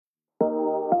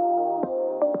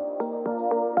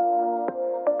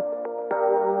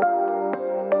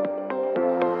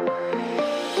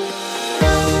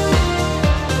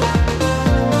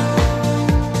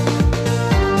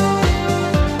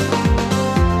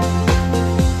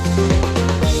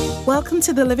Welcome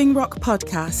to the Living Rock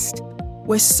podcast.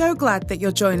 We're so glad that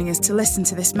you're joining us to listen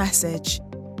to this message.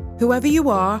 Whoever you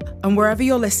are and wherever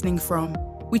you're listening from,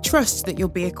 we trust that you'll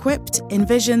be equipped,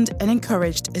 envisioned, and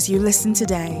encouraged as you listen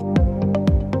today.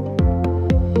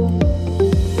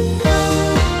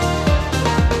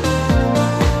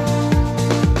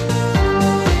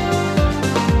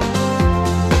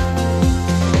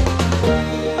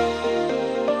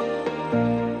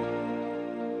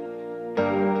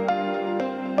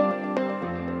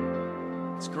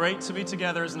 Great to be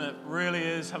together, isn't it? Really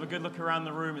is. Have a good look around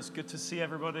the room. It's good to see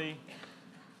everybody.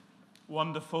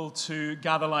 Wonderful to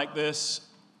gather like this.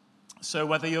 So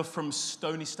whether you're from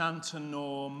Stony Stanton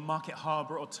or Market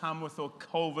Harbour or Tamworth or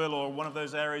Colville or one of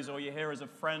those areas, or you're here as a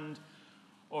friend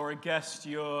or a guest,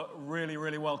 you're really,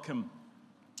 really welcome.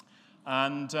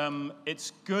 And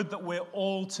it's good that we're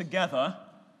all together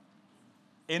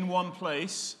in one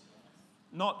place,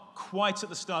 not quite at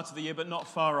the start of the year, but not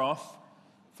far off,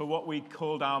 for what we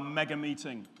called our mega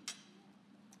meeting.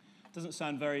 Doesn't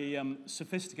sound very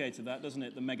sophisticated, that, doesn't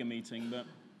it, the mega meeting, but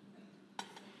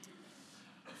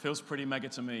it feels pretty mega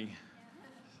to me.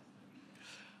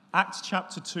 Acts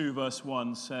chapter 2, verse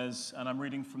 1 says, and I'm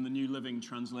reading from the New Living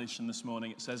Translation this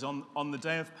morning, it says, on the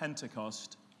day of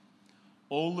Pentecost,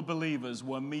 all the believers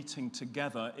were meeting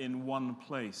together in one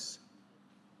place.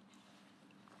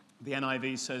 The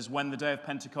NIV says, when the day of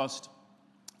Pentecost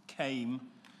came,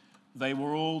 they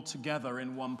were all together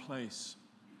in one place.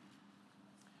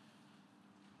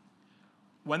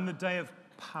 When the day of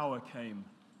power came,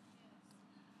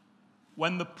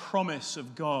 when the promise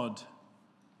of God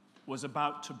was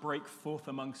about to break forth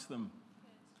amongst them,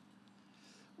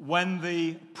 when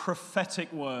the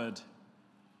prophetic word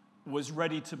was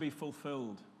ready to be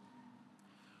fulfilled,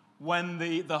 when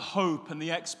the hope and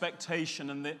the expectation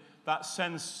and that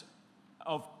sense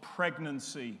of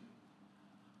pregnancy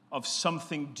of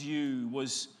something due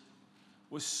was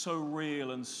so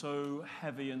real and so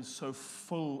heavy and so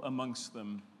full amongst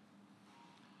them,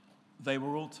 they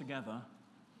were all together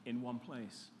in one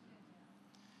place.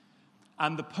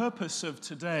 And the purpose of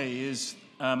today is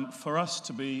for us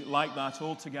to be like that,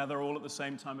 all together, all at the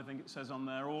same time. I think it says on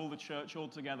there, all the church, all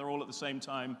together, all at the same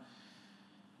time.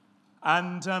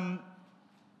 And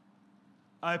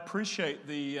I appreciate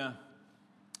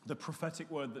the prophetic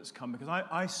word that's come, because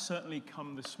I certainly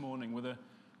come this morning with a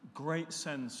great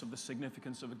sense of the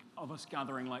significance of us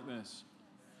gathering like this.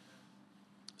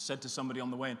 I said to somebody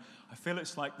on the way, I feel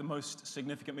it's like the most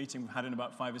significant meeting we've had in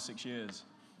about 5 or 6 years.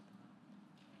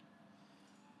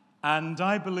 And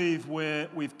I believe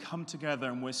we've come together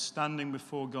and we're standing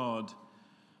before God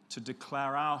to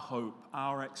declare our hope,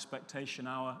 our expectation,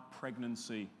 our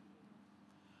pregnancy,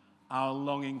 our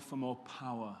longing for more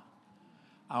power,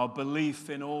 our belief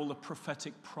in all the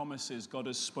prophetic promises God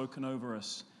has spoken over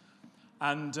us.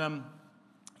 And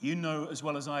you know as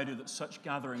well as I do that such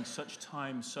gatherings, such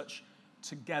time, such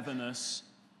togetherness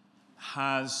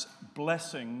has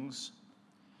blessings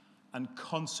and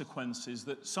consequences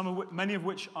that many of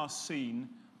which are seen,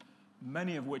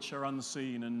 many of which are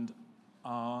unseen and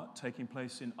are taking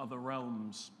place in other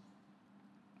realms.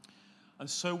 And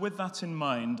so with that in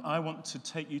mind, I want to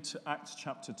take you to Acts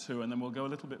chapter 2, and then we'll go a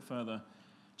little bit further.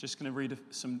 Just going to read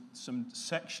some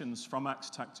sections from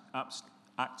Acts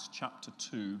chapter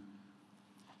 2,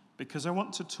 because I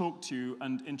want to talk to you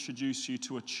and introduce you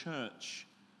to a church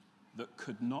that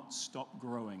could not stop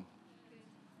growing.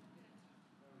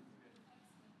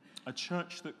 A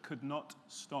church that could not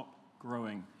stop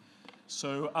growing.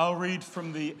 So I'll read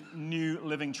from the New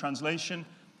Living Translation,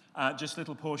 just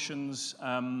little portions,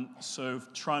 so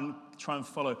try and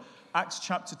follow. Acts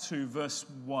chapter 2, verse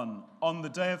 1. On the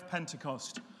day of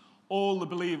Pentecost, all the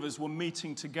believers were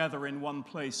meeting together in one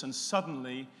place, and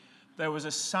suddenly there was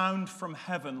a sound from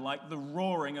heaven like the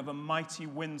roaring of a mighty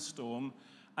windstorm,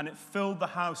 and it filled the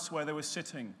house where they were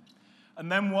sitting. And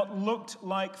then what looked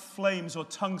like flames or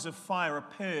tongues of fire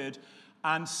appeared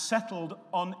and settled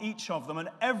on each of them, and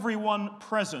everyone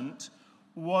present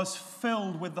was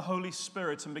filled with the Holy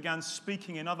Spirit and began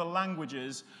speaking in other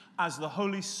languages as the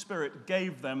Holy Spirit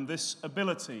gave them this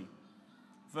ability.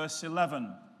 Verse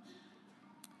 11.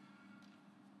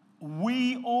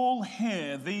 We all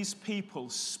hear these people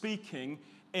speaking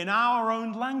in our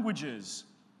own languages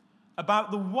about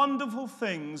the wonderful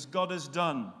things God has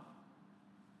done.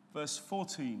 Verse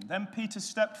 14. Then Peter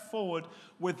stepped forward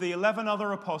with the 11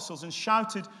 other apostles and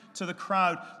shouted to the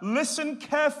crowd, "Listen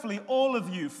carefully, all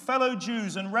of you, fellow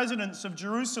Jews and residents of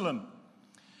Jerusalem.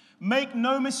 Make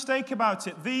no mistake about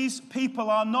it. These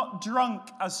people are not drunk,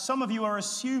 as some of you are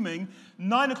assuming.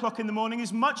 9 o'clock in the morning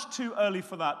is much too early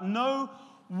for that. No,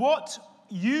 what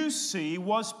you see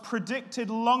was predicted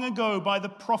long ago by the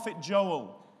prophet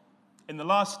Joel. In the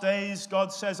last days,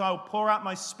 God says, I will pour out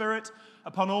my Spirit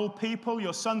upon all people.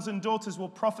 Your sons and daughters will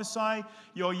prophesy.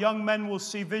 Your young men will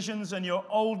see visions, and your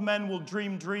old men will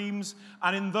dream dreams.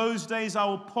 And in those days I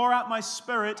will pour out my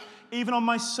Spirit even on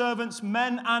my servants,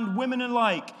 men and women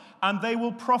alike, and they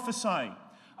will prophesy.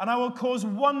 And I will cause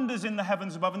wonders in the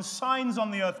heavens above and signs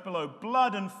on the earth below,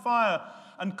 blood and fire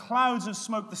and clouds of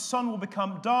smoke. The sun will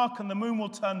become dark and the moon will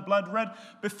turn blood red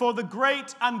before the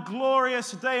great and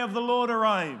glorious day of the Lord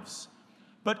arrives.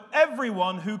 But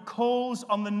everyone who calls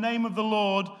on the name of the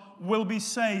Lord will be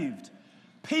saved.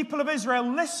 People of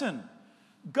Israel, listen.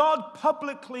 God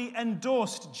publicly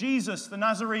endorsed Jesus the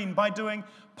Nazarene by doing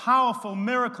powerful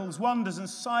miracles, wonders, and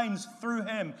signs through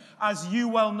him, as you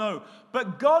well know.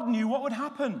 But God knew what would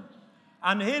happen.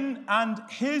 And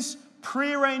his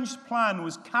prearranged plan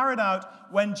was carried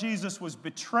out when Jesus was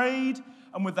betrayed,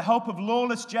 and with the help of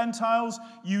lawless Gentiles,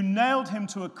 you nailed him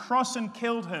to a cross and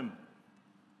killed him.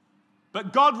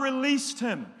 But God released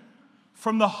him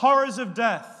from the horrors of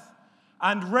death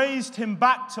and raised him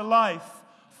back to life,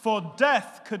 for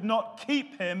death could not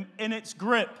keep him in its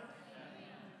grip.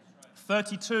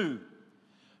 32.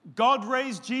 God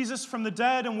raised Jesus from the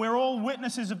dead, and we're all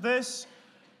witnesses of this.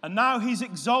 And now he's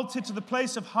exalted to the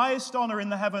place of highest honor in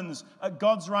the heavens at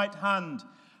God's right hand.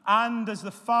 And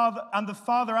the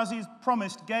Father, as he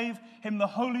promised, gave him the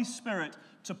Holy Spirit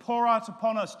to pour out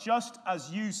upon us, just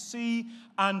as you see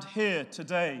and hear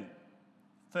today.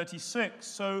 36.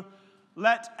 So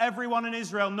let everyone in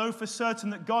Israel know for certain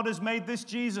that God has made this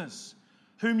Jesus,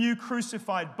 whom you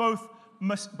crucified, both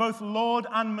Lord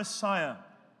and Messiah.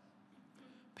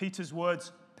 Peter's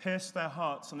words pierced their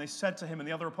hearts, and they said to him and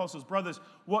the other apostles, brothers,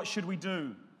 what should we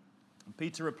do? And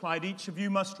Peter replied, each of you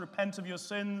must repent of your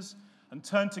sins and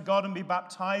turn to God and be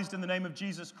baptized in the name of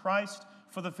Jesus Christ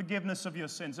for the forgiveness of your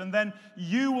sins. And then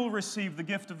you will receive the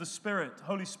gift of the Spirit,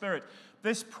 Holy Spirit.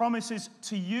 This promise is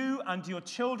to you and to your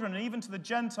children and even to the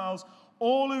Gentiles,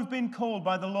 all who've been called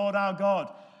by the Lord our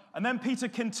God. And then Peter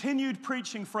continued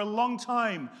preaching for a long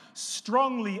time,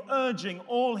 strongly urging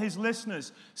all his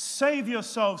listeners, save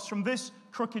yourselves from this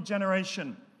crooked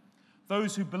generation.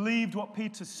 Those who believed what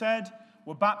Peter said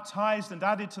were baptized and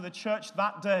added to the church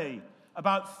that day,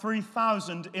 about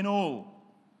 3,000 in all.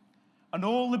 And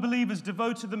all the believers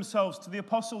devoted themselves to the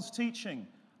apostles' teaching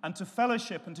and to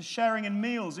fellowship and to sharing in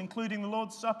meals, including the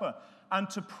Lord's Supper, and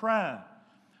to prayer.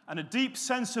 And a deep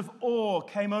sense of awe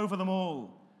came over them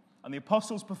all. And the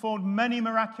apostles performed many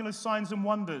miraculous signs and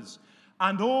wonders.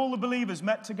 And all the believers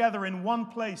met together in one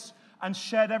place and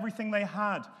shared everything they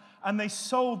had. And they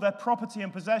sold their property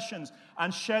and possessions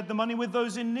and shared the money with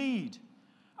those in need.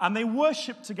 And they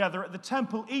worshipped together at the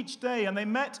temple each day, and they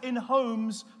met in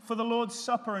homes for the Lord's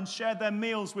Supper and shared their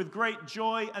meals with great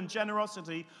joy and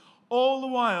generosity, all the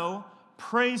while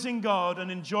praising God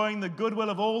and enjoying the goodwill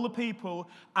of all the people.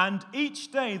 And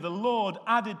each day the Lord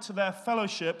added to their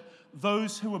fellowship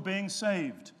those who were being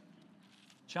saved.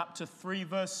 Chapter 3,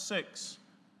 verse 6.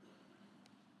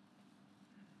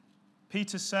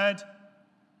 Peter said,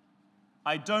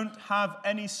 I don't have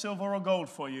any silver or gold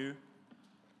for you,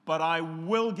 but I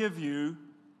will give you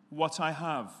what I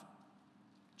have.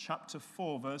 Chapter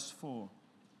 4, verse 4.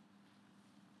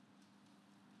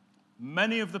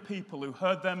 Many of the people who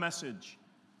heard their message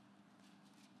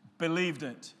believed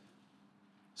it.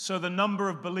 So the number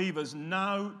of believers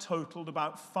now totaled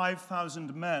about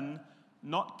 5,000 men,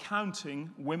 not counting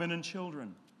women and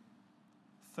children.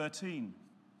 13.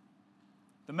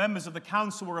 The members of the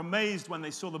council were amazed when they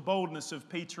saw the boldness of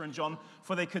Peter and John,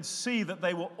 for they could see that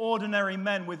they were ordinary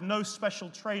men with no special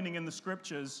training in the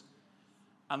scriptures,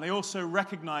 and they also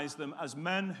recognized them as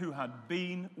men who had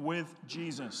been with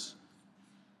Jesus.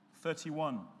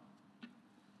 31.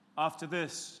 After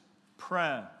this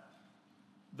prayer,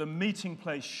 the meeting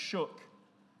place shook,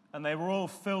 and they were all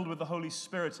filled with the Holy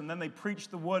Spirit, and then they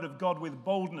preached the word of God with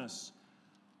boldness.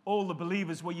 All the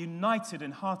believers were united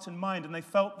in heart and mind, and they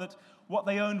felt that what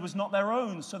they owned was not their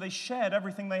own, so they shared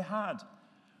everything they had.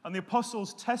 And the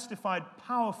apostles testified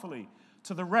powerfully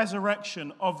to the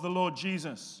resurrection of the Lord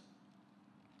Jesus.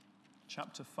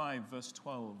 Chapter 5, verse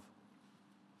 12.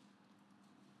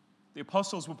 The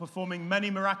apostles were performing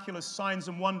many miraculous signs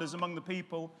and wonders among the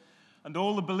people, and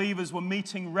all the believers were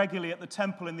meeting regularly at the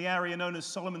temple in the area known as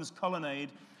Solomon's Colonnade.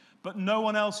 But no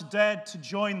one else dared to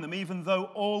join them, even though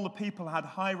all the people had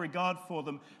high regard for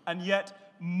them. And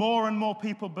yet more and more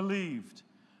people believed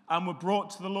and were brought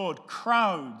to the Lord,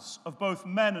 crowds of both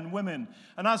men and women.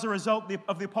 And as a result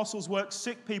of the apostles' work,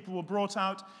 sick people were brought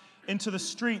out into the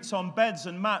streets on beds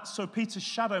and mats, so Peter's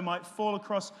shadow might fall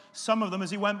across some of them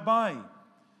as he went by.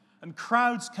 And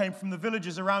crowds came from the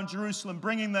villages around Jerusalem,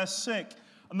 bringing their sick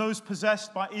and those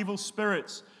possessed by evil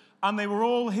spirits, and they were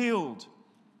all healed.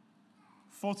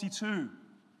 42.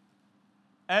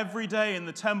 Every day in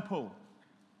the temple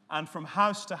and from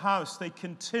house to house, they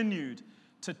continued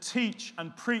to teach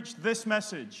and preach this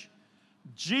message: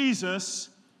 Jesus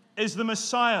is the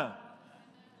Messiah.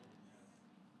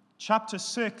 Chapter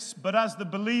 6, but as the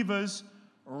believers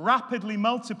rapidly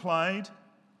multiplied,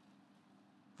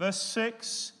 verse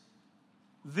 6,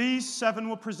 these 7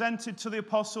 were presented to the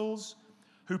apostles,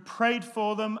 who prayed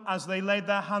for them as they laid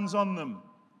their hands on them.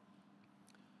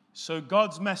 So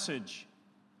God's message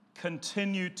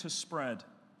continued to spread,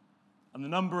 and the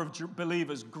number of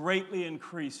believers greatly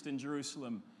increased in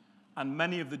Jerusalem, and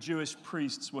many of the Jewish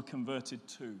priests were converted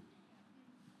too.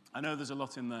 I know there's a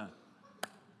lot in there.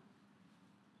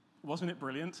 Wasn't it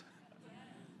brilliant?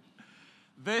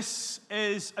 This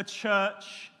is a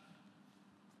church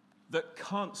that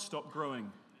can't stop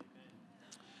growing,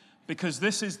 because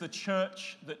this is the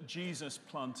church that Jesus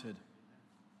planted.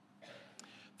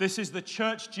 This is the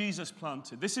church Jesus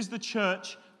planted. This is the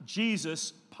church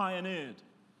Jesus pioneered.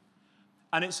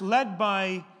 And it's led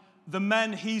by the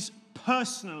men he's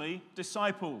personally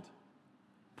discipled,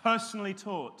 personally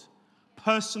taught,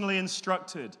 personally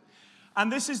instructed.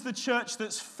 And this is the church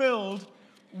that's filled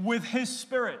with his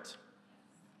Spirit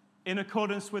in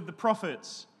accordance with the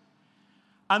prophets.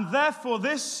 And therefore,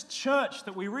 this church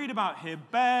that we read about here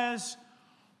bears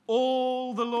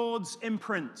all the Lord's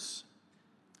imprints,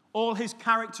 all his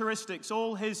characteristics,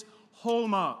 all his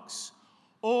hallmarks,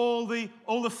 all the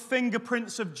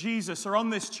fingerprints of Jesus are on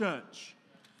this church.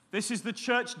 This is the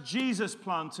church Jesus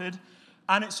planted,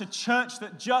 and it's a church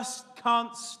that just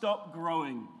can't stop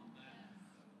growing.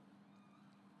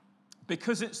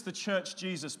 Because it's the church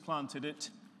Jesus planted, it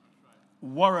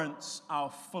warrants our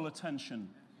full attention.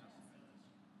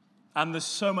 And there's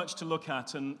so much to look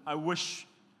at, and I wish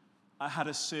I had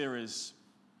a series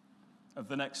of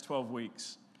the next 12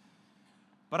 weeks.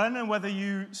 But I don't know whether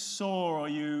you saw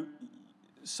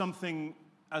something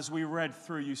as we read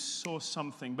through, you saw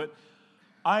something. But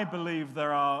I believe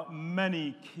there are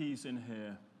many keys in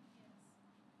here.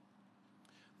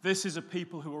 This is a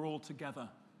people who are all together.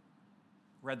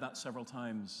 Read that several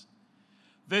times.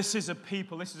 This is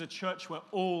a church where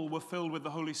all were filled with the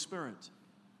Holy Spirit.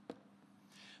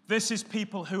 This is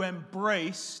people who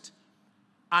embraced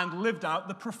and lived out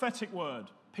the prophetic word.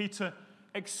 Peter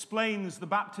explains the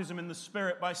baptism in the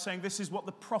Spirit by saying this is what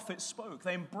the prophets spoke.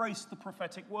 They embraced the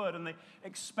prophetic word and they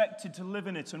expected to live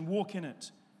in it and walk in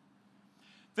it.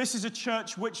 This is a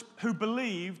church who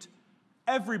believed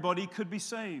everybody could be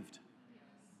saved.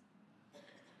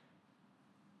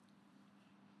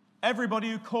 Everybody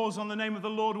who calls on the name of the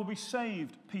Lord will be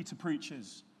saved, Peter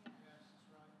preaches.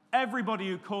 Everybody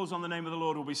who calls on the name of the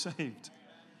Lord will be saved.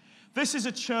 This is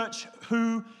a church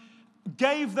who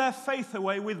gave their faith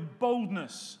away with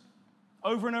boldness.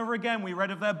 Over and over again, we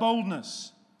read of their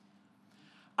boldness.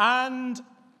 And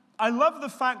I love the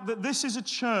fact that this is a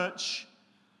church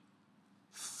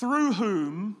through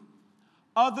whom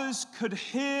others could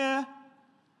hear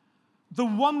the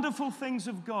wonderful things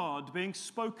of God being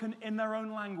spoken in their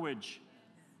own language.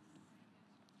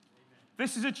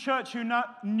 This is a church who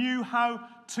knew how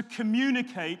to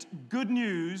communicate good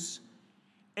news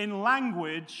in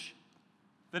language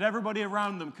that everybody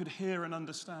around them could hear and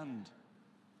understand.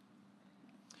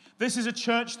 This is a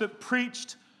church that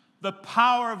preached the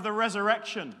power of the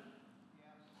resurrection.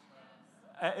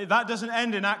 That doesn't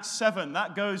end in Acts 7.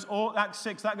 Acts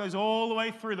 6, that goes all the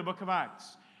way through the book of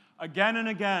Acts. Again and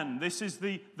again, this is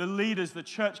the leaders, the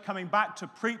church coming back to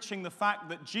preaching the fact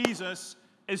that Jesus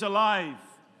is alive.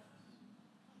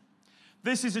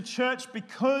 This is a church,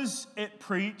 because it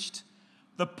preached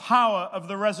the power of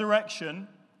the resurrection,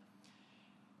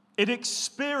 it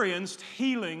experienced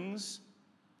healings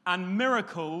and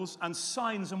miracles and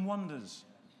signs and wonders.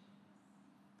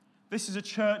 This is a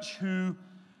church who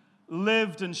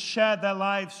lived and shared their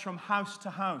lives from house to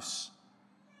house.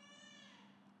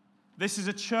 This is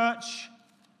a church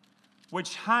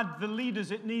which had the leaders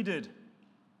it needed.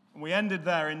 And we ended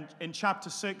there in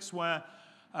chapter 6 where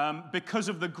because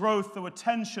of the growth, there were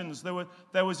tensions,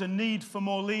 there was a need for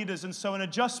more leaders, and so an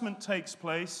adjustment takes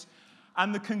place,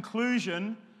 and the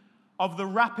conclusion of the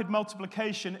rapid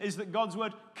multiplication is that God's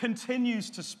word continues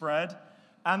to spread,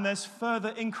 and there's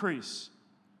further increase.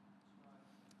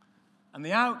 And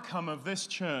the outcome of this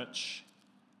church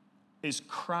is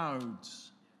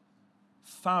crowds,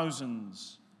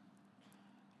 thousands,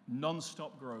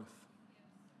 non-stop growth.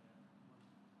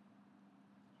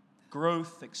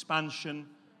 Growth, expansion,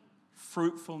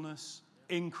 fruitfulness,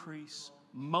 increase,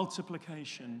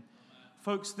 multiplication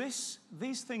Folks, these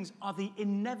things are the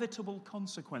inevitable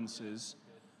consequences.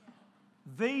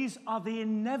 These are the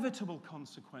inevitable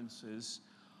consequences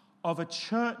of a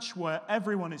church where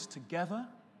everyone is together,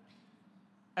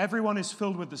 everyone is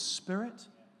filled with the Spirit,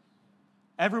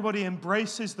 everybody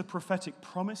embraces the prophetic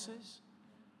promises,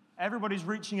 everybody's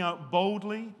reaching out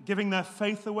boldly, giving their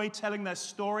faith away, telling their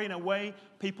story in a way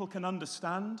people can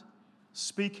understand,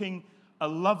 speaking a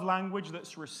love language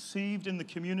that's received in the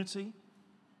community.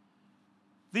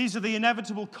 These are the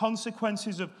inevitable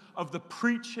consequences of the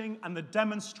preaching and the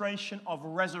demonstration of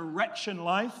resurrection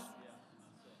life.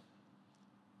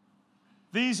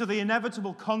 These are the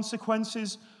inevitable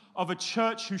consequences of a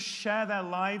church who share their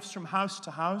lives from house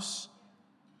to house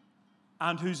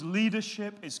and whose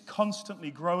leadership is constantly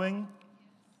growing.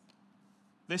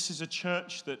 This is a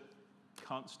church that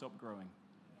can't stop growing.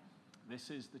 This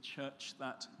is the church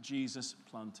that Jesus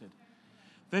planted.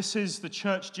 This is the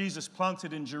church Jesus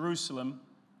planted in Jerusalem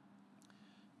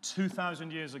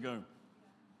 2,000 years ago.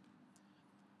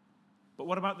 But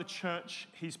what about the church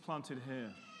he's planted here?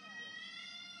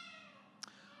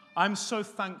 I'm so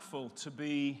thankful to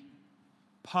be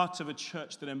part of a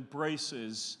church that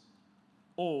embraces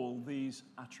all these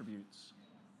attributes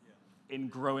in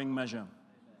growing measure.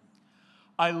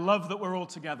 I love that we're all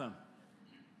together.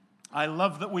 I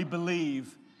love that we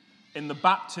believe in the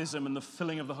baptism and the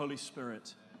filling of the Holy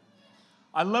Spirit.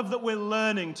 I love that we're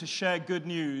learning to share good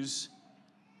news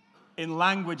in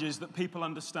languages that people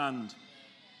understand.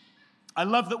 I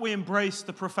love that we embrace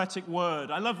the prophetic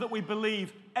word. I love that we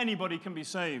believe anybody can be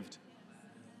saved.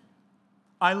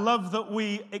 I love that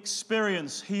we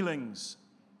experience healings.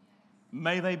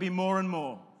 May they be more and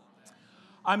more.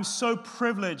 I'm so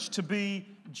privileged to be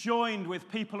joined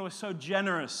with people who are so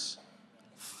generous,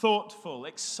 thoughtful,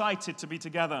 excited to be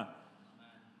together.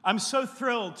 I'm so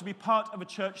thrilled to be part of a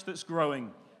church that's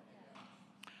growing.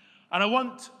 And I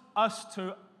want us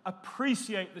to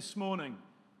appreciate this morning,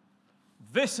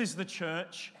 this is the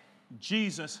church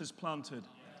Jesus has planted.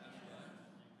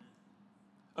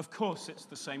 Of course, it's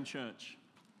the same church.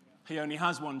 He only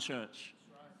has one church.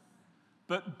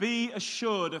 But be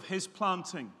assured of his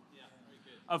planting,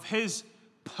 of his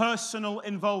personal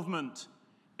involvement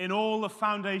in all the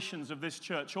foundations of this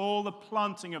church, all the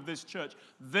planting of this church.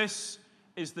 This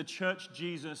is the church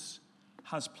Jesus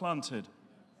has planted.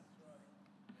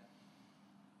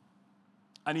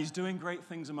 And he's doing great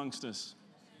things amongst us.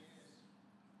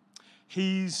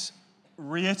 He's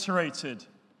reiterated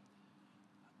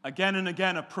again and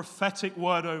again a prophetic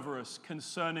word over us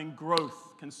concerning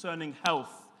growth, concerning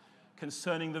health,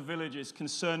 concerning the villages,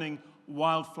 concerning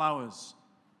wildflowers.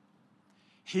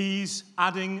 He's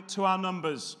adding to our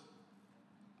numbers.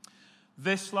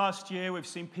 This last year, we've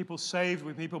seen people saved,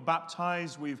 we've people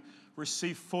baptized, we've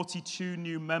received 42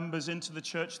 new members into the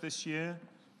church this year.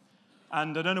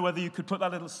 And I don't know whether you could put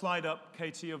that little slide up,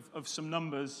 Katie, of some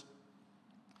numbers.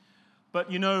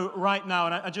 But you know, right now,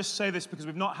 and I just say this because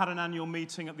we've not had an annual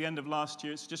meeting at the end of last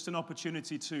year. It's just an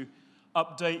opportunity to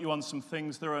update you on some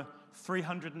things. There are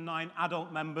 309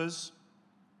 adult members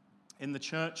in the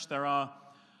church. There are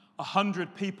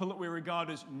 100 people that we regard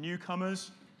as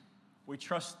newcomers. We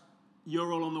trust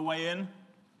you're all on the way in.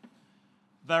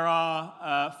 There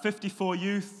are 54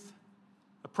 youth,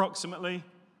 approximately,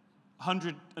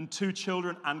 102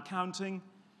 children and counting,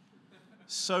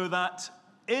 so that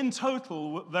in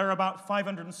total, there are about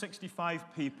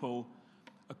 565 people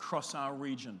across our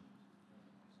region.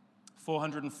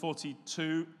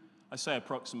 442, I say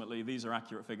approximately, these are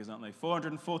accurate figures, aren't they?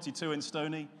 442 in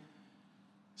Stoney,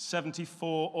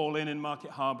 74 all in Market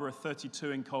Harborough,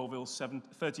 32 in Colville,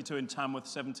 32 in Tamworth,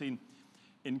 17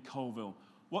 in Colville.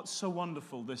 What's so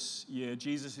wonderful this year?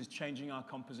 Jesus is changing our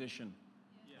composition.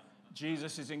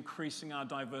 Jesus is increasing our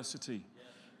diversity.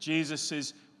 Jesus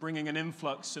is bringing an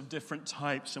influx of different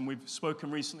types, and we've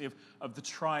spoken recently of the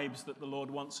tribes that the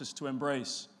Lord wants us to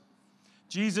embrace.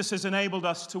 Jesus has enabled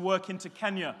us to work into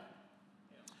Kenya.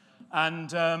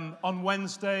 And on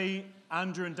Wednesday,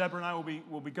 Andrew and Deborah and I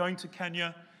will be going to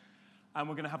Kenya, and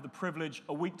we're going to have the privilege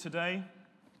a week today,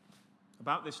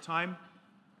 about this time,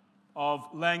 of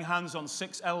laying hands on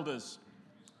 6 elders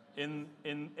in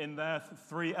there,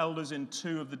 3 elders in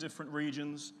 2 of the different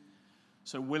regions.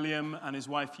 So William and his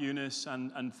wife Eunice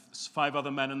and 5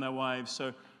 other men and their wives.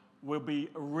 So we'll be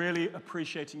really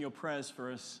appreciating your prayers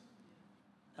for us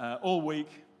all week,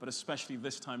 but especially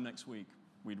this time next week.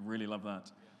 We'd really love that.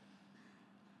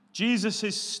 Jesus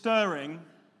is stirring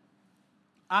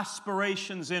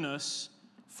aspirations in us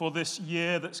for this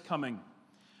year that's coming.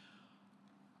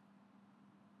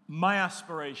 My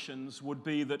aspirations would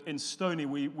be that in Stoney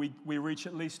we reach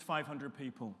at least 500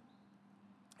 people.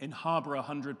 In Harborough,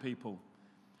 100 people.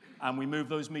 and we moved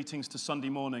those meetings to Sunday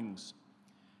mornings.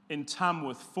 In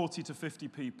Tamworth, 40 to 50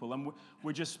 people, and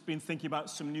we've just been thinking about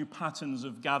some new patterns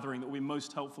of gathering that will be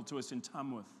most helpful to us in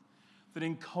Tamworth. That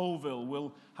in Colville,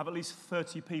 we'll have at least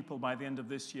 30 people by the end of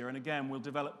this year, and again, we'll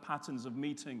develop patterns of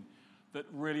meeting that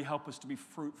really help us to be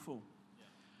fruitful.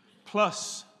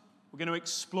 Plus, we're going to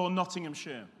explore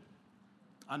Nottinghamshire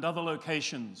and other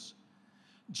locations.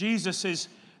 Jesus is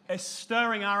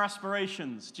stirring our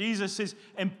aspirations. Jesus is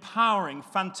empowering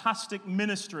fantastic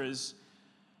ministries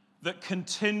that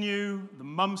continue the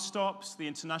Mum Stops, the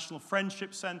International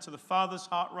Friendship Centre, the Father's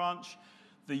Heart Ranch,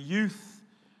 the youth,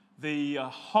 the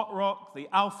Hot Rock, the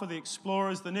Alpha, the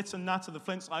Explorers, the Knit and Natter, the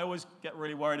Flints. I always get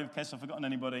really worried in case I've forgotten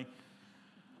anybody.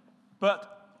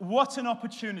 But what an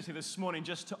opportunity this morning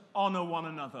just to honor one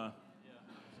another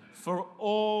for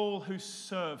all who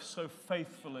serve so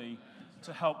faithfully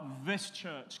to help this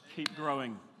church keep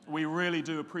growing. We really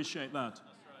do appreciate that.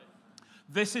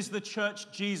 This is the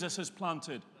church Jesus has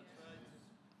planted.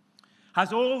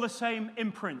 Has all the same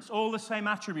imprints, all the same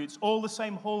attributes, all the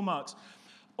same hallmarks,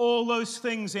 all those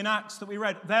things in Acts that we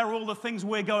read. They're all the things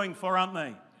we're going for, aren't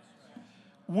they?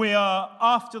 We are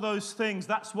after those things.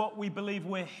 That's what we believe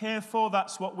we're here for.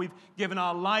 That's what we've given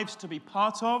our lives to be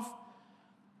part of.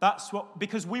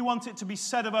 Because we want it to be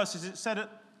said of us, as it said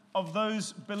of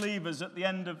those believers at the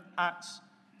end of Acts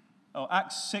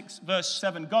 6, verse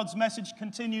 7. God's message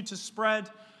continued to spread,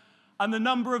 and the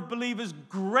number of believers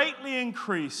greatly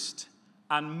increased,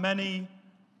 and many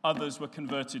others were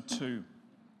converted too.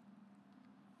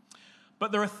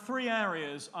 But there are three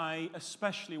areas I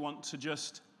especially want to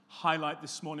just highlight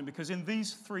this morning, because in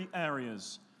these three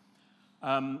areas,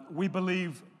 we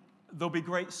believe there'll be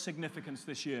great significance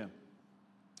this year.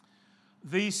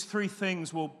 These three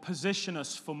things will position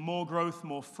us for more growth,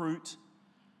 more fruit,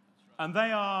 and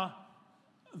they are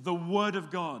the Word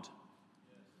of God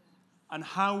and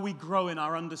how we grow in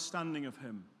our understanding of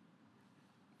Him.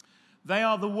 They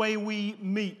are the way we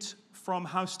meet from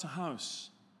house to house,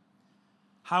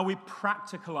 how we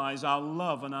practicalize our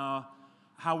love and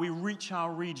how we reach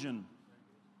our region.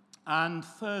 And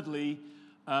thirdly,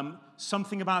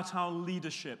 something about our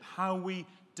leadership, how we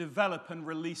develop and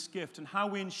release gift, and how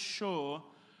we ensure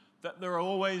that there are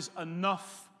always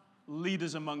enough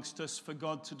leaders amongst us for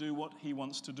God to do what He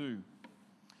wants to do.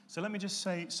 So let me just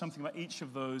say something about each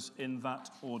of those in that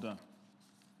order.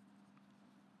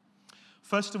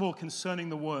 First of all, concerning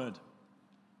the Word.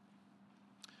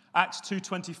 Acts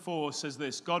 2:24 says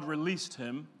this: God released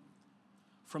Him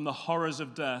from the horrors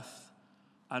of death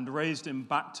and raised Him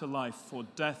back to life, for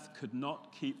death could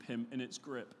not keep Him in its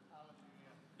grip.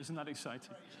 Isn't that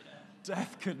exciting?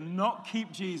 Death could not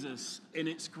keep Jesus in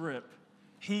its grip.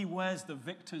 He wears the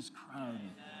victor's crown.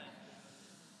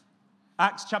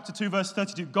 Acts chapter 2, verse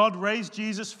 32. God raised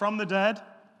Jesus from the dead,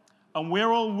 and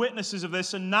we're all witnesses of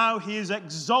this, and now He is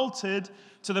exalted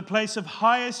to the place of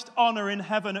highest honor in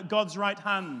heaven at God's right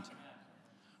hand.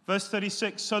 Verse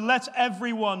 36. So let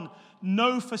everyone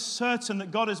know for certain that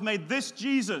God has made this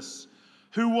Jesus,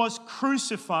 who was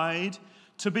crucified,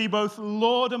 to be both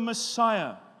Lord and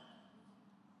Messiah.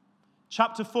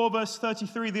 Chapter 4, verse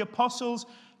 33, the apostles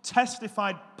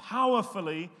testified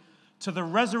powerfully to the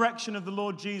resurrection of the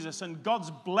Lord Jesus, and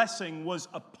God's blessing was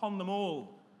upon them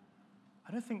all.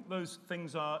 I don't think those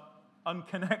things are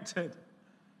unconnected.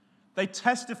 They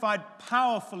testified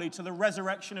powerfully to the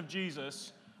resurrection of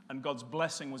Jesus, and God's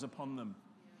blessing was upon them.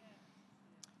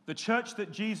 The church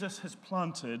that Jesus has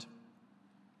planted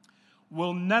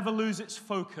will never lose its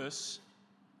focus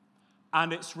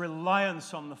and its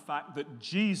reliance on the fact that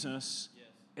Jesus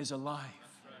is alive.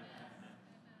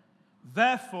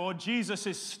 Therefore, Jesus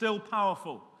is still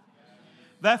powerful.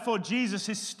 Therefore, Jesus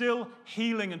is still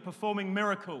healing and performing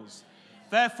miracles.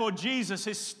 Therefore, Jesus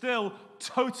is still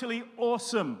totally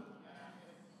awesome.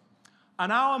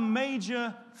 And our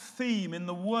major theme in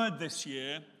the Word this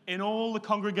year, in all the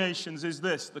congregations, is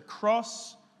this: the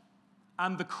cross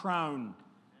and the crown.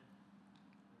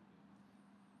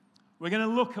 We're going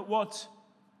to look at what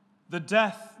the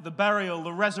death, the burial,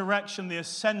 the resurrection, the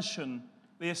ascension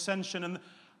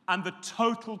and the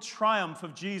total triumph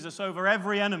of Jesus over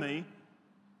every enemy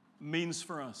means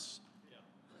for us.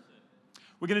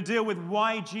 We're going to deal with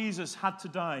why Jesus had to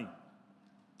die,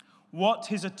 what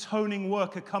His atoning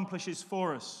work accomplishes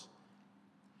for us.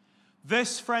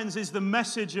 This, friends, is the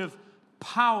message of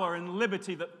power and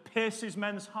liberty that pierces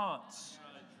men's hearts.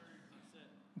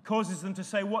 It causes them to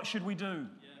say, what should we do?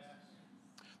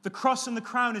 The cross and the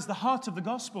crown is the heart of the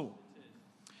gospel.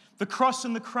 The cross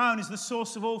and the crown is the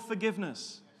source of all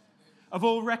forgiveness, of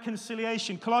all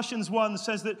reconciliation. Colossians 1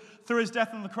 says that through His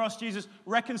death on the cross, Jesus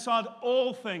reconciled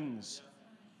all things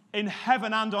in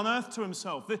heaven and on earth to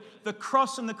himself. The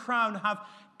cross and the crown have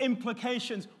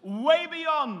implications way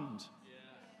beyond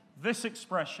this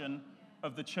expression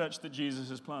of the church that Jesus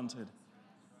has planted.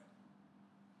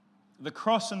 The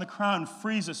cross and the crown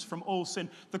frees us from all sin.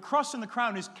 The cross and the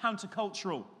crown is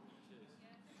countercultural.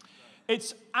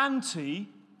 It's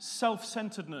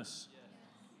anti-self-centeredness.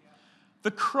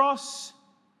 The cross,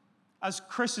 as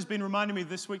Chris has been reminding me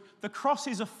this week, the cross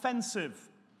is offensive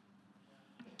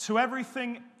to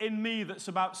everything in me that's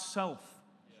about self.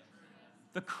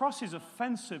 The cross is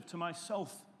offensive to my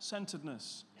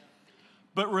self-centeredness,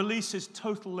 but releases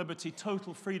total liberty,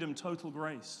 total freedom, total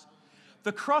grace.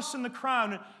 The cross and the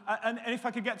crown, and if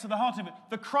I could get to the heart of it,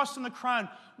 the cross and the crown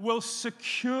will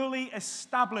securely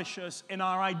establish us in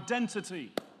our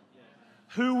identity,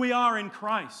 who we are in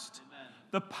Christ,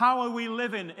 the power we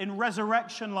live in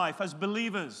resurrection life as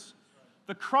believers.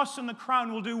 The cross and the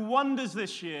crown will do wonders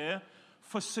this year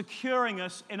for securing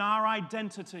us in our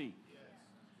identity.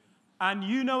 And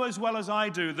you know as well as I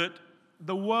do that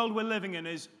the world we're living in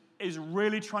is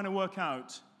really trying to work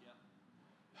out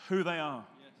who they are,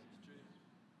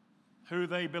 who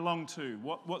they belong to,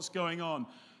 what's going on.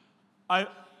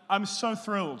 I'm so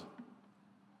thrilled.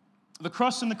 The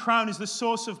cross and the crown is the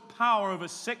source of power over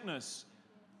sickness,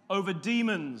 over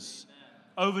demons,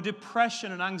 over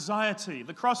depression and anxiety.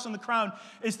 The cross and the crown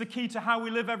is the key to how we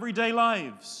live everyday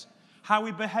lives, how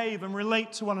we behave and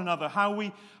relate to one another, how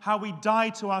we die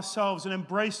to ourselves and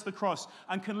embrace the cross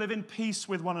and can live in peace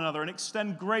with one another and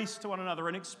extend grace to one another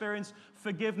and experience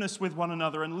forgiveness with one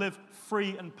another and live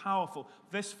free and powerful.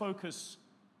 This focus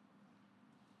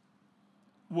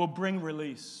will bring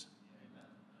release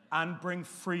and bring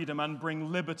freedom and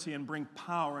bring liberty and bring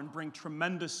power and bring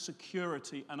tremendous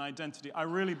security and identity. I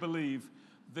really believe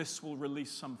this will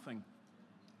release something,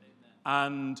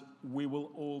 and we will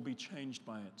all be changed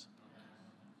by it.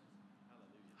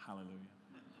 Hallelujah.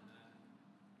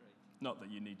 Not that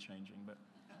you need changing, but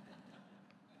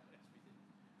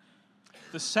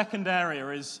the second area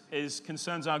is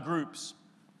concerns our groups.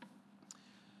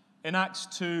 In Acts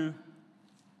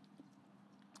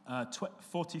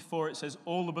 2:44, it says,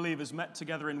 all the believers met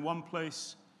together in one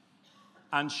place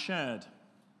and shared.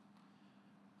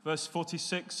 Verse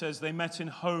 46 says, they met in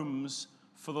homes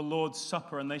for the Lord's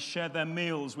Supper, and they shared their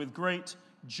meals with great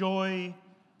joy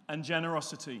and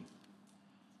generosity.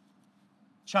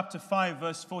 Chapter 5,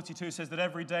 verse 42 says that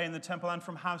every day in the temple and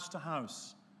from house to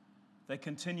house, they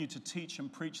continue to teach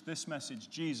and preach this message: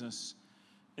 Jesus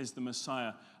is the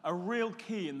Messiah. A real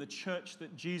key in the church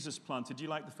that Jesus planted. Do you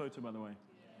like the photo, by the way?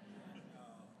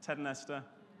 Ted and Esther,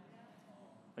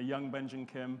 a young Benjamin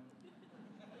Kim,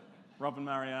 Rob and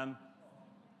Marianne,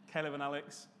 Caleb and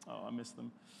Alex. Oh, I miss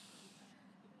them.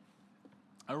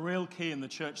 A real key in the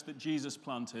church that Jesus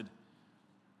planted,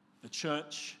 the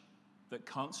church that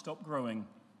can't stop growing,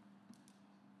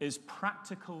 is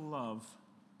practical love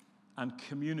and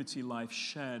community life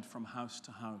shared from house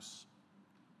to house.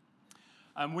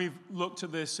 And we've looked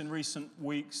at this in recent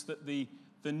weeks, that the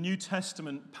New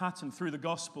Testament pattern through the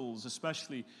Gospels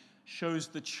especially shows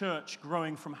the church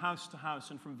growing from house to house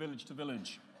and from village to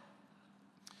village.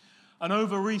 And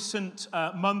over recent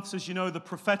months, as you know, the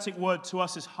prophetic word to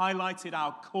us has highlighted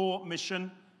our core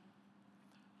mission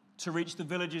to reach the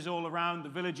villages all around, the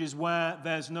villages where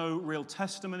there's no real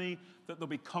testimony, that there'll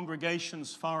be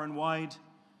congregations far and wide.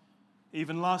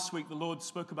 Even last week, the Lord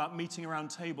spoke about meeting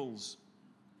around tables.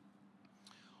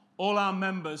 All our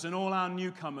members and all our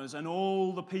newcomers and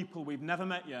all the people we've never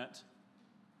met yet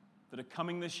that are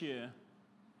coming this year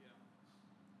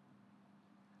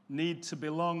need to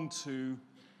belong to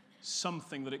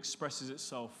something that expresses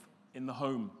itself in the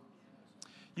home.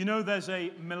 You know, there's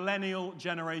a millennial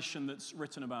generation that's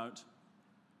written about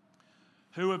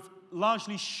who have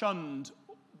largely shunned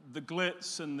the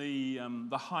glitz and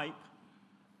the hype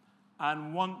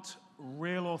and want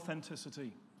real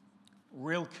authenticity,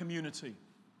 real community.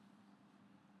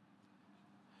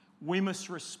 We must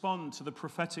respond to the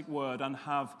prophetic word and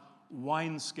have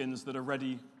wineskins that are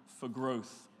ready for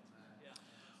growth.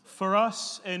 For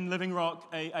us in Living Rock,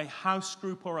 a house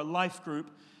group or a life group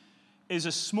is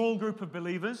a small group of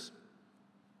believers.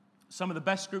 Some of the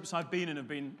best groups I've been in have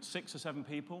been 6 or 7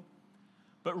 people,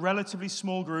 but relatively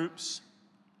small groups,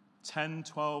 10,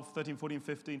 12, 13, 14,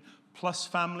 15, plus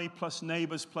family, plus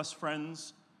neighbors, plus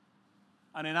friends.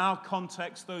 And in our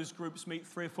context, those groups meet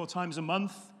 3 or 4 times a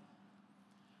month,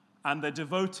 and they're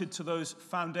devoted to those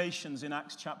foundations in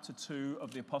Acts chapter 2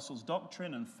 of the apostles'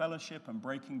 doctrine and fellowship and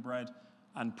breaking bread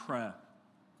and prayer.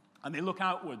 And they look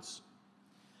outwards.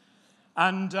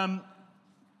 And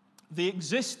the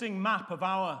existing map of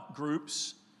our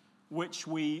groups, which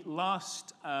we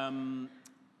last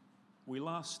we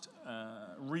last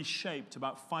reshaped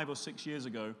about 5 or 6 years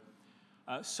ago.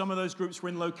 Some of those groups were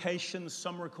in locations,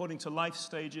 some were according to life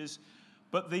stages,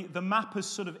 but the map has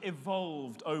sort of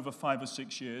evolved over 5 or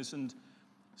 6 years, and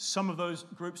some of those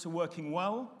groups are working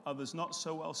well, others not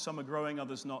so well. Some are growing,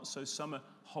 others not. So some are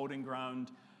holding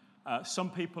ground.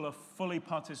 Some people are fully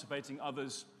participating,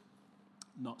 others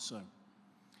not so.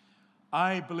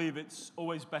 I believe it's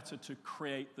always better to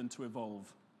create than to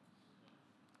evolve.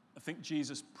 I think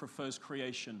Jesus prefers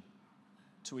creation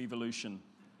to evolution.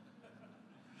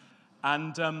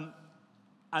 And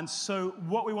so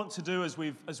what we want to do, as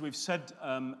we've said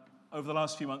over the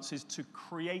last few months, is to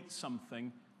create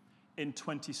something in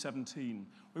 2017.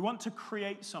 We want to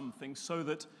create something so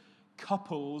that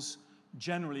couples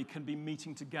generally can be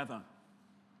meeting together.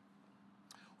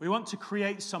 We want to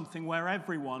create something where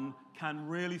everyone can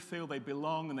really feel they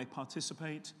belong and they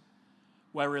participate,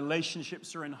 where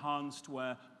relationships are enhanced,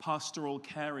 where pastoral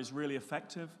care is really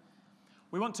effective.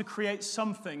 We want to create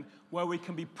something where we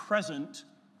can be present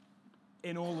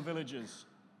in all the villages,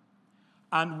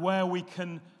 and where we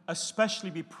can especially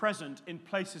be present in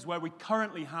places where we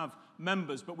currently have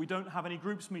members, but we don't have any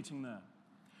groups meeting there.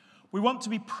 We want to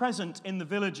be present in the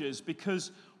villages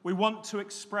because we want to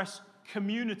express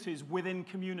communities within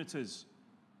communities.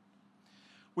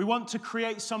 We want to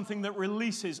create something that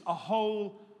releases a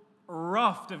whole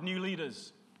raft of new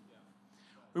leaders.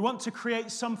 We want to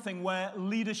create something where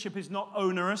leadership is not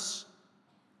onerous,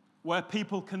 where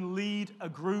people can lead a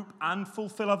group and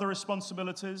fulfill other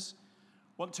responsibilities.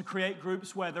 Want to create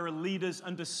groups where there are leaders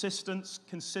and assistants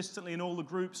consistently in all the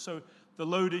groups so the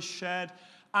load is shared.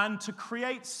 And to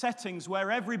create settings where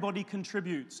everybody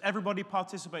contributes, everybody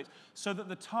participates, so that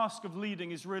the task of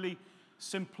leading is really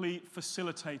simply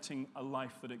facilitating a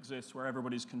life that exists where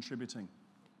everybody's contributing.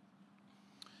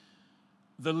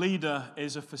 The leader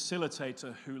is a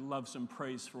facilitator who loves and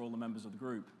prays for all the members of the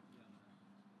group.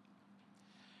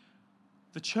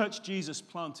 The church Jesus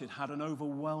planted had an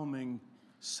overwhelming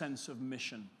sense of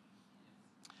mission.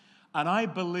 And I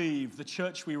believe the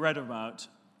church we read about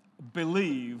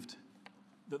believed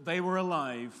that they were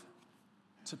alive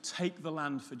to take the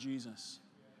land for Jesus.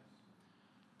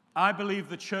 I believe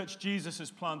the church Jesus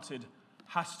has planted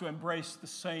has to embrace the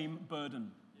same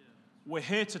burden. We're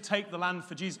here to take the land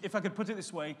for Jesus. If I could put it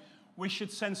this way, we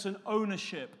should sense an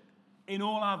ownership in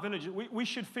all our villages. We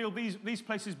should feel these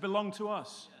places belong to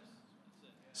us.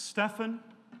 Stefan,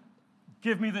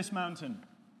 give me this mountain.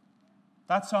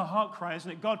 That's our heart cry,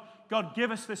 isn't it? God, give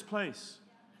us this place.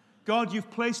 God, you've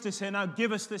placed us here, now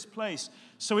give us this place.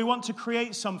 So we want to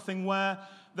create something where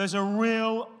there's a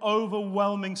real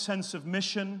overwhelming sense of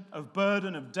mission, of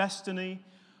burden, of destiny,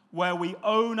 where we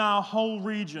own our whole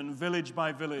region, village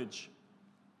by village.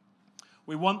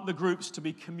 We want the groups to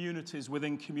be communities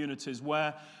within communities,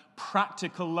 where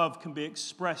practical love can be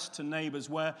expressed to neighbors,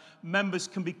 where members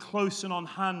can be close and on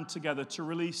hand together to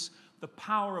release the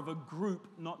power of a group,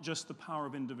 not just the power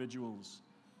of individuals.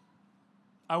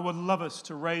 I would love us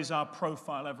to raise our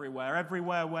profile everywhere.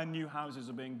 Everywhere where new houses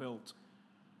are being built,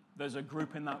 there's a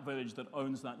group in that village that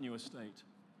owns that new estate.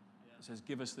 It says,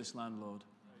 give us this land, Lord.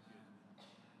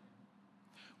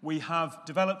 We have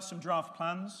developed some draft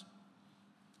plans,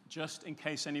 just in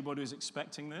case anybody is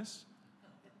expecting this.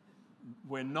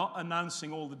 We're not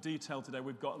announcing all the detail today.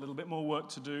 We've got a little bit more work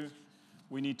to do.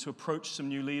 We need to approach some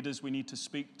new leaders. We need to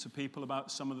speak to people about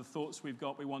some of the thoughts we've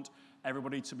got. We want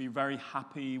everybody to be very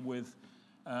happy with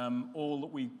all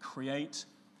that we create.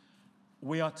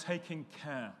 We are taking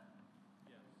care.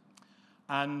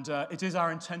 And it is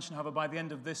our intention, however, by the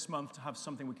end of this month to have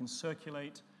something we can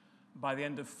circulate. By the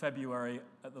end of February,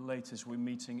 at the latest, we're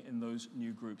meeting in those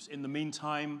new groups. In the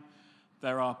meantime,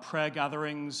 there are prayer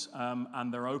gatherings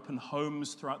and there are open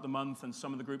homes throughout the month, and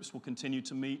some of the groups will continue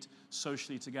to meet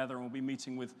socially together, and we'll be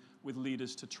meeting with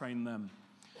leaders to train them.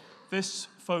 This,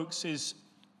 folks, is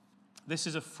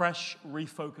a fresh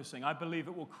refocusing. I believe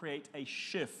it will create a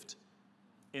shift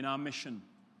in our mission,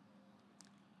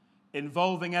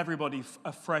 involving everybody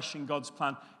afresh in God's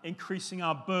plan, increasing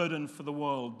our burden for the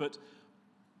world, but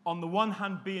on the one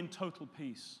hand, be in total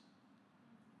peace.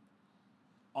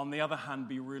 On the other hand,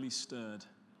 be really stirred.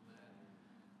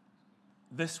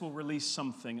 This will release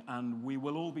something, and we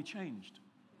will all be changed.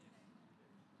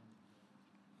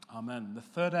 Amen. The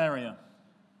third area,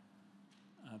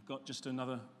 I've got just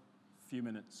another few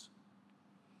minutes.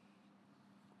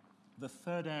 The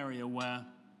third area where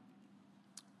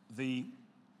the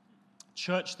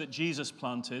church that Jesus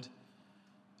planted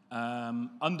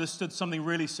understood something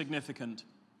really significant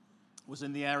was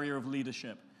in the area of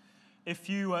leadership. If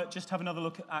you just have another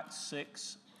look at Acts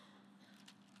 6.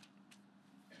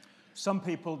 Some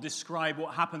people describe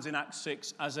what happens in Acts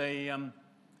 6 as the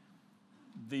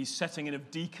setting in of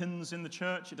deacons in the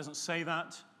church. It doesn't say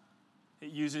that.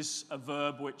 It uses a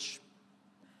verb which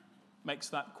makes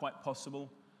that quite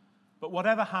possible. But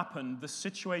whatever happened, the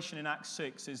situation in Acts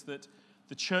 6 is that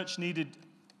the church needed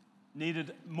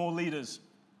more leaders.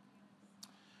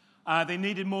 They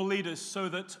needed more leaders so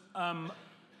that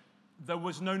there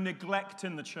was no neglect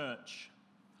in the church.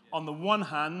 On the one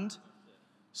hand,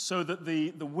 so that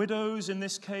the widows, in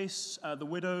this case, the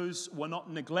widows were not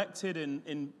neglected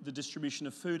in the distribution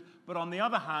of food. But on the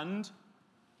other hand,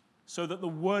 so that the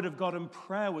word of God and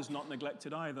prayer was not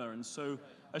neglected either. And so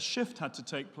a shift had to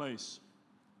take place.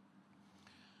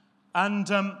 And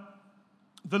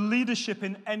the leadership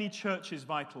in any church is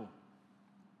vital.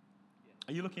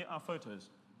 Are you looking at our photos?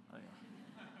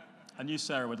 I knew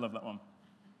Sarah would love that one.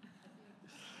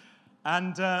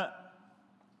 And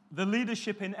the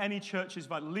leadership in any church is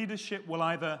vital. Leadership will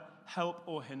either help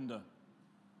or hinder.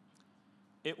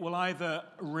 It will either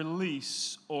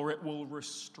release or it will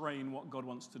restrain what God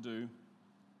wants to do.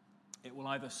 It will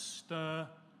either stir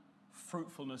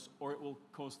fruitfulness or it will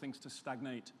cause things to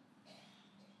stagnate.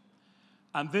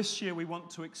 And this year we want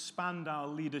to expand our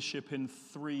leadership in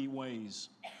 3 ways.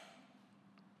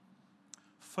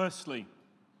 Firstly,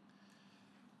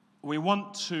 we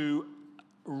want to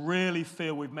really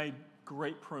feel we've made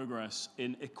great progress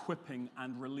in equipping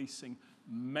and releasing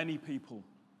many people.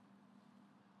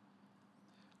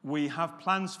 We have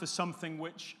plans for something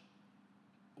which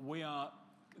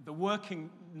the working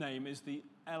name is the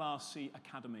LRC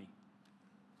Academy.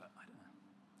 But I don't know.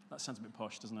 That sounds a bit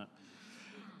posh, doesn't it?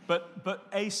 But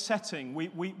a setting,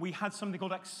 we had something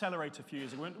called Accelerate a few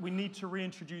years ago. We need to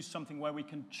reintroduce something where we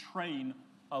can train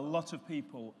a lot of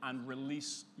people and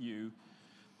release you,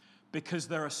 because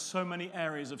there are so many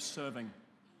areas of serving.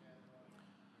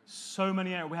 So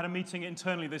many areas. We had a meeting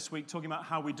internally this week talking about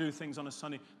how we do things on a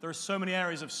Sunday. There are so many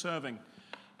areas of serving.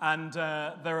 And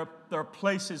there are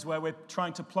places where we're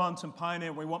trying to plant and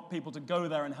pioneer. We want people to go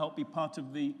there and help be part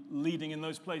of the leading in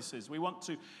those places. We want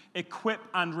to equip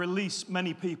and release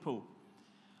many people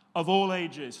of all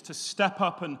ages to step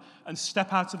up and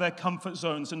step out of their comfort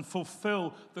zones and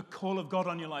fulfill the call of God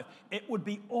on your life. It would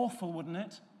be awful, wouldn't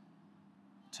it,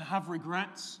 to have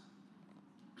regrets,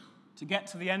 to get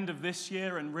to the end of this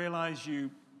year and realize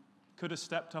you could have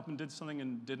stepped up and did something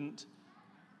and didn't.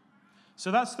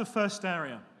 So that's the first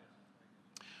area.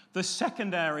 The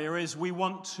second area is we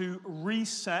want to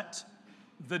reset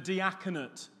the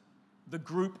diaconate, the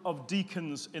group of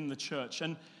deacons in the church.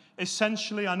 And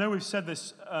essentially, I know we've said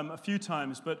this a few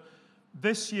times, but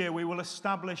this year we will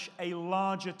establish a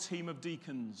larger team of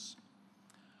deacons.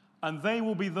 And they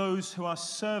will be those who are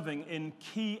serving in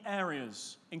key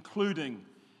areas, including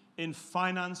in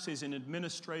finances, in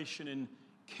administration, in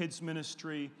kids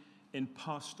ministry, in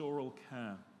pastoral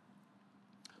care.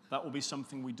 That will be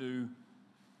something we do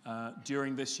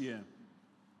during this year.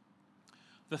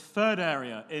 The third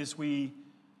area is we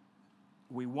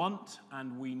want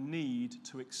and we need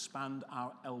to expand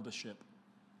our eldership.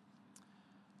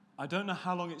 I don't know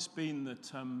how long it's been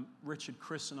that Richard,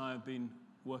 Chris, and I have been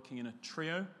working in a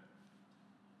trio.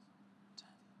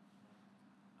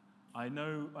 I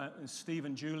know Steve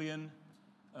and Julian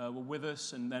were with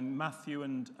us, and then Matthew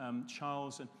and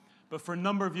Charles. But for a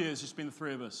number of years, it's been the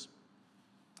 3 of us.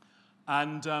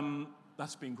 And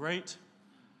that's been great.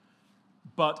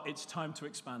 But it's time to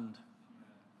expand.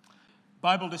 The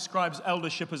Bible describes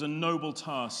eldership as a noble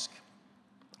task.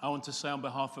 I want to say on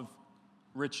behalf of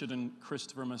Richard and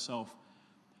Christopher and myself,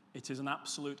 it is an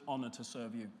absolute honor to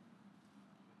serve you.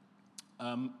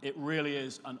 It really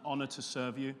is an honor to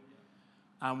serve you.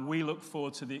 And we look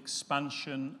forward to the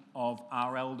expansion of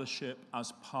our eldership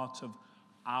as part of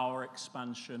our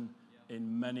expansion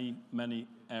in many, many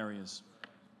areas.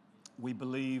 We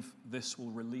believe this will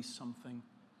release something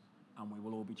and we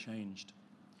will all be changed.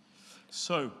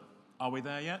 So, are we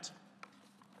there yet?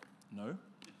 No.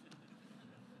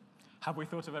 Have we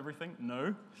thought of everything?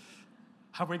 No.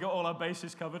 Have we got all our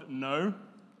bases covered? No.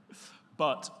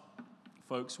 But,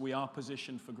 folks, we are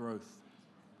positioned for growth.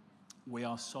 We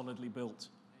are solidly built.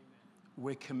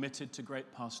 We're committed to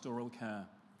great pastoral care.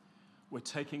 We're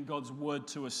taking God's word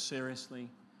to us seriously.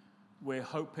 We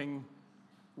hope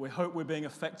we're being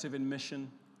effective in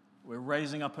mission. We're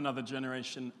raising up another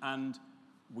generation, and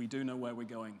we do know where we're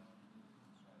going.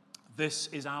 This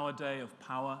is our day of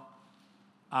power,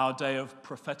 our day of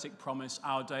prophetic promise,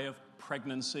 our day of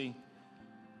pregnancy,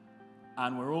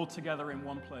 and we're all together in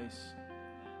one place,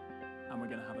 and we're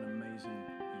going to have an amazing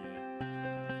year.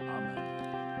 Amen.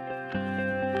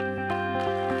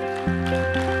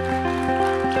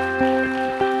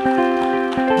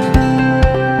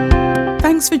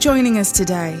 Thanks for joining us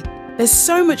today. There's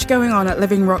so much going on at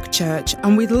Living Rock Church,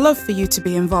 and we'd love for you to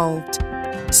be involved.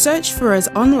 Search for us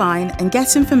online and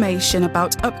get information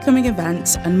about upcoming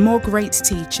events and more great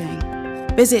teaching.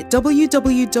 Visit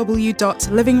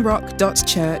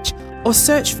www.livingrock.church or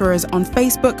search for us on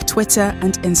Facebook, Twitter,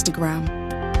 and Instagram.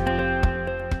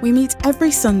 We meet every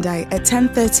Sunday at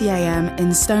 10:30 a.m.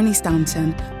 in Stony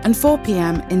Stanton and 4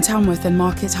 p.m. in Tamworth and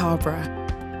Market Harborough.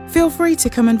 Feel free to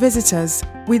come and visit us.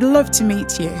 We'd love to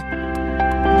meet you.